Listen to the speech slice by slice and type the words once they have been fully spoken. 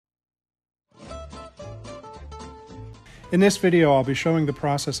In this video, I'll be showing the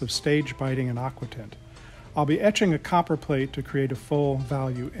process of stage biting in aquatint. I'll be etching a copper plate to create a full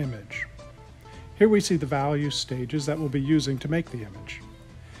value image. Here we see the value stages that we'll be using to make the image.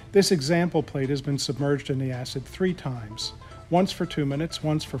 This example plate has been submerged in the acid 3 times, once for 2 minutes,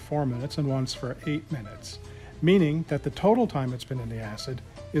 once for 4 minutes, and once for 8 minutes, meaning that the total time it's been in the acid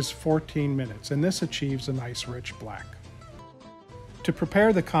is 14 minutes, and this achieves a nice rich black. To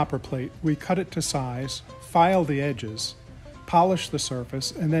prepare the copper plate, we cut it to size, file the edges, polish the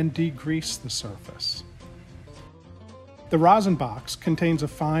surface, and then degrease the surface. The rosin box contains a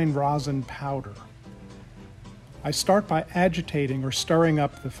fine rosin powder. I start by agitating or stirring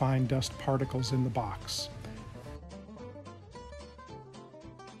up the fine dust particles in the box.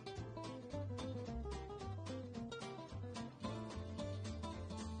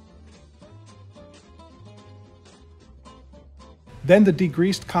 Then the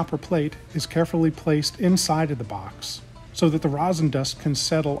degreased copper plate is carefully placed inside of the box so that the rosin dust can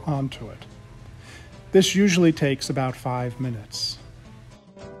settle onto it. This usually takes about 5 minutes.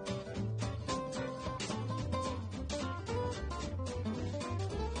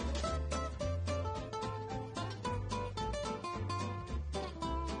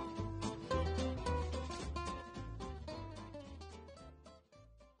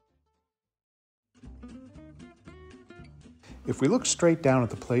 If we look straight down at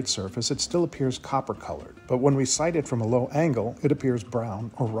the plate surface, it still appears copper-colored, but when we sight it from a low angle, it appears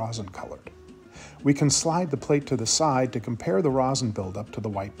brown or rosin-colored. We can slide the plate to the side to compare the rosin buildup to the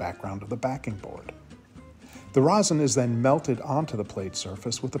white background of the backing board. The rosin is then melted onto the plate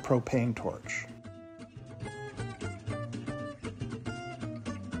surface with a propane torch.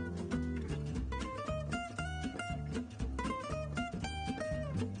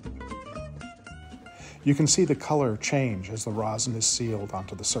 You can see the color change as the rosin is sealed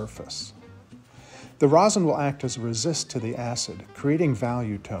onto the surface. The rosin will act as a resist to the acid, creating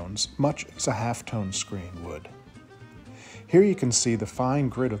value tones, much as a halftone screen would. Here you can see the fine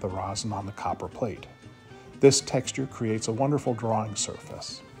grit of the rosin on the copper plate. This texture creates a wonderful drawing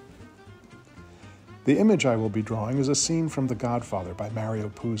surface. The image I will be drawing is a scene from The Godfather by Mario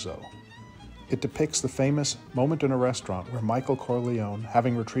Puzo. It depicts the famous moment in a restaurant where Michael Corleone,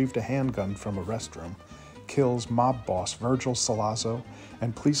 having retrieved a handgun from a restroom, kills mob boss Virgil Salazzo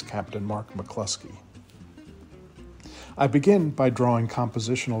and police captain Mark McCluskey. I begin by drawing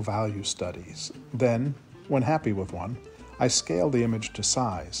compositional value studies. Then, when happy with one, I scale the image to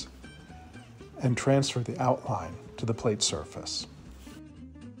size and transfer the outline to the plate surface.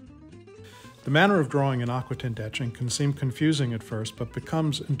 The manner of drawing in aquatint etching can seem confusing at first, but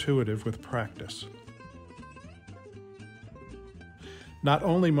becomes intuitive with practice. Not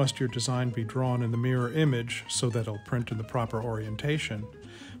only must your design be drawn in the mirror image so that it'll print in the proper orientation,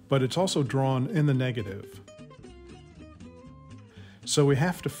 but it's also drawn in the negative. So we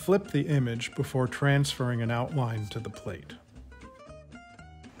have to flip the image before transferring an outline to the plate.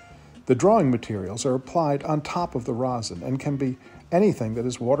 The drawing materials are applied on top of the rosin and can be anything that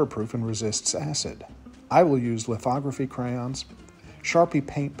is waterproof and resists acid. I will use lithography crayons, Sharpie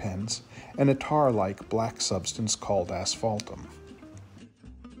paint pens, and a tar-like black substance called asphaltum.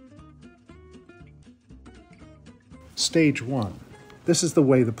 Stage 1. This is the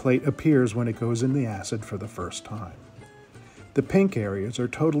way the plate appears when it goes in the acid for the first time. The pink areas are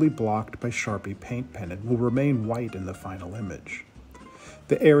totally blocked by Sharpie paint pen and will remain white in the final image.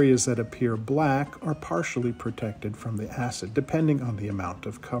 The areas that appear black are partially protected from the acid, depending on the amount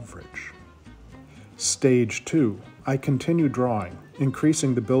of coverage. Stage 2. I continue drawing,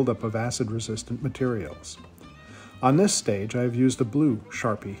 increasing the buildup of acid-resistant materials. On this stage, I have used a blue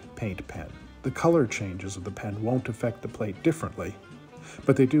Sharpie paint pen. The color changes of the pen won't affect the plate differently,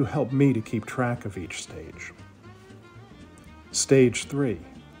 but they do help me to keep track of each stage. Stage 3.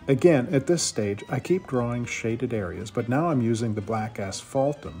 Again, at this stage, I keep drawing shaded areas, but now I'm using the black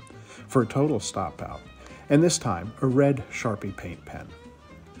asphaltum for a total stop out, and this time a red Sharpie paint pen.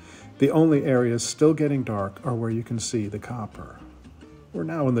 The only areas still getting dark are where you can see the copper. We're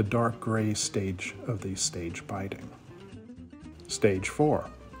now in the dark gray stage of the stage biting. Stage 4.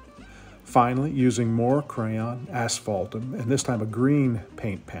 Finally, using more crayon, asphaltum, and this time a green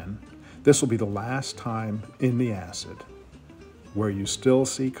paint pen, this will be the last time in the acid. Where you still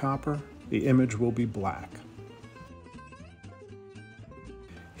see copper, the image will be black.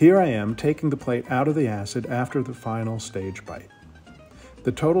 Here I am taking the plate out of the acid after the final stage bite.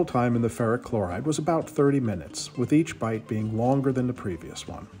 The total time in the ferric chloride was about 30 minutes, with each bite being longer than the previous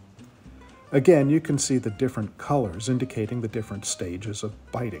one. Again, you can see the different colors indicating the different stages of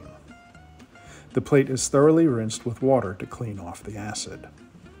biting. The plate is thoroughly rinsed with water to clean off the acid.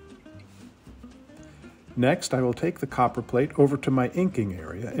 Next, I will take the copper plate over to my inking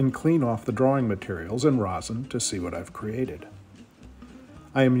area and clean off the drawing materials and rosin to see what I've created.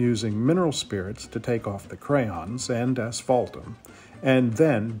 I am using mineral spirits to take off the crayons and asphaltum, and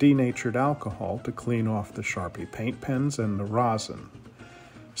then denatured alcohol to clean off the Sharpie paint pens and the rosin.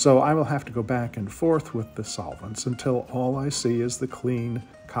 So I will have to go back and forth with the solvents until all I see is the clean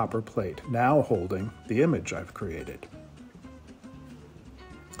copper plate, now holding the image I've created.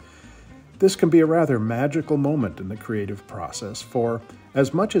 This can be a rather magical moment in the creative process, for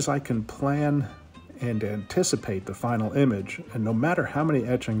as much as I can plan and anticipate the final image, and no matter how many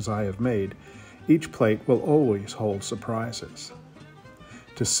etchings I have made, each plate will always hold surprises.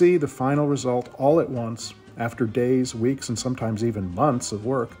 To see the final result all at once, after days, weeks, and sometimes even months of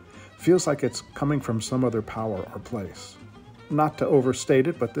work, feels like it's coming from some other power or place. Not to overstate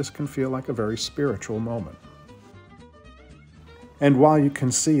it, but this can feel like a very spiritual moment. And while you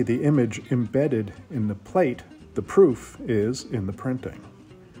can see the image embedded in the plate, the proof is in the printing.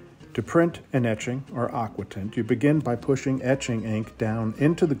 To print an etching or aquatint, you begin by pushing etching ink down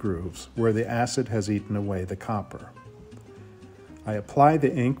into the grooves where the acid has eaten away the copper. I apply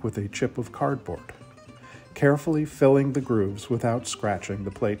the ink with a chip of cardboard, carefully filling the grooves without scratching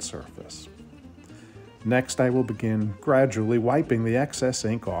the plate surface. Next, I will begin gradually wiping the excess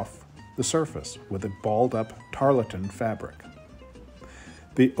ink off the surface with a balled-up tarlatan fabric.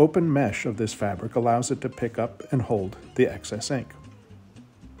 The open mesh of this fabric allows it to pick up and hold the excess ink.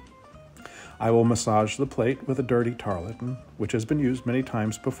 I will massage the plate with a dirty tarlatan, which has been used many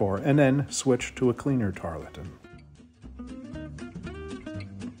times before, and then switch to a cleaner tarlatan.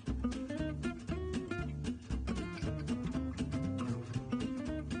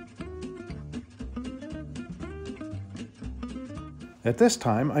 At this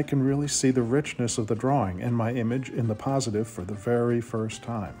time, I can really see the richness of the drawing and my image in the positive for the very first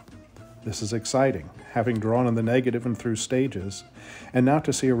time. This is exciting, having drawn in the negative and through stages, and now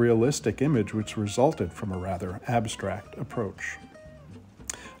to see a realistic image which resulted from a rather abstract approach.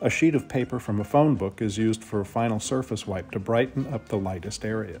 A sheet of paper from a phone book is used for a final surface wipe to brighten up the lightest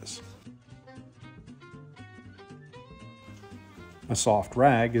areas. A soft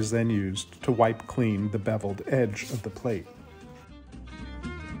rag is then used to wipe clean the beveled edge of the plate.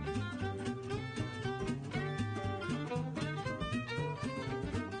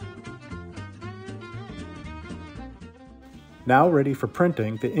 Now ready for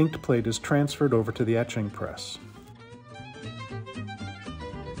printing, the inked plate is transferred over to the etching press.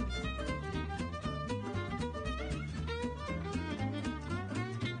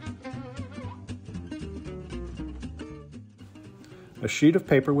 A sheet of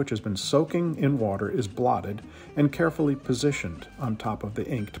paper which has been soaking in water is blotted and carefully positioned on top of the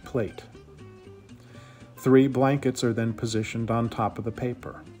inked plate. 3 blankets are then positioned on top of the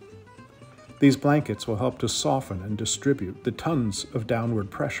paper. These blankets will help to soften and distribute the tons of downward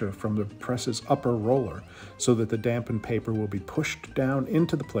pressure from the press's upper roller so that the dampened paper will be pushed down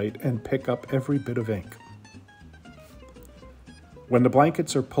into the plate and pick up every bit of ink. When the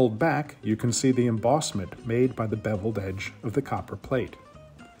blankets are pulled back, you can see the embossment made by the beveled edge of the copper plate.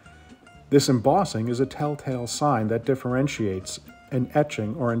 This embossing is a telltale sign that differentiates an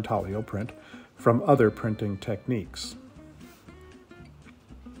etching or intaglio print from other printing techniques.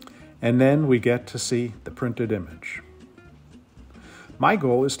 And then we get to see the printed image. My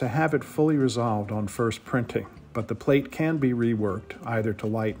goal is to have it fully resolved on first printing, but the plate can be reworked either to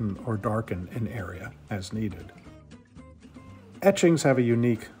lighten or darken an area as needed. Etchings have a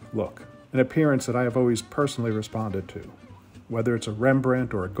unique look, an appearance that I have always personally responded to. Whether it's a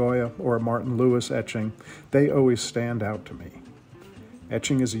Rembrandt or a Goya or a Martin Lewis etching, they always stand out to me.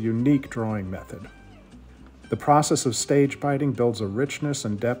 Etching is a unique drawing method. The process of stage biting builds a richness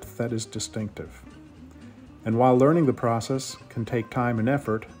and depth that is distinctive. And while learning the process can take time and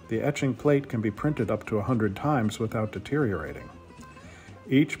effort, the etching plate can be printed up to 100 times without deteriorating.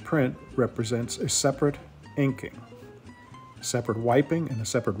 Each print represents a separate inking, a separate wiping, and a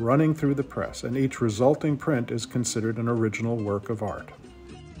separate running through the press, and each resulting print is considered an original work of art.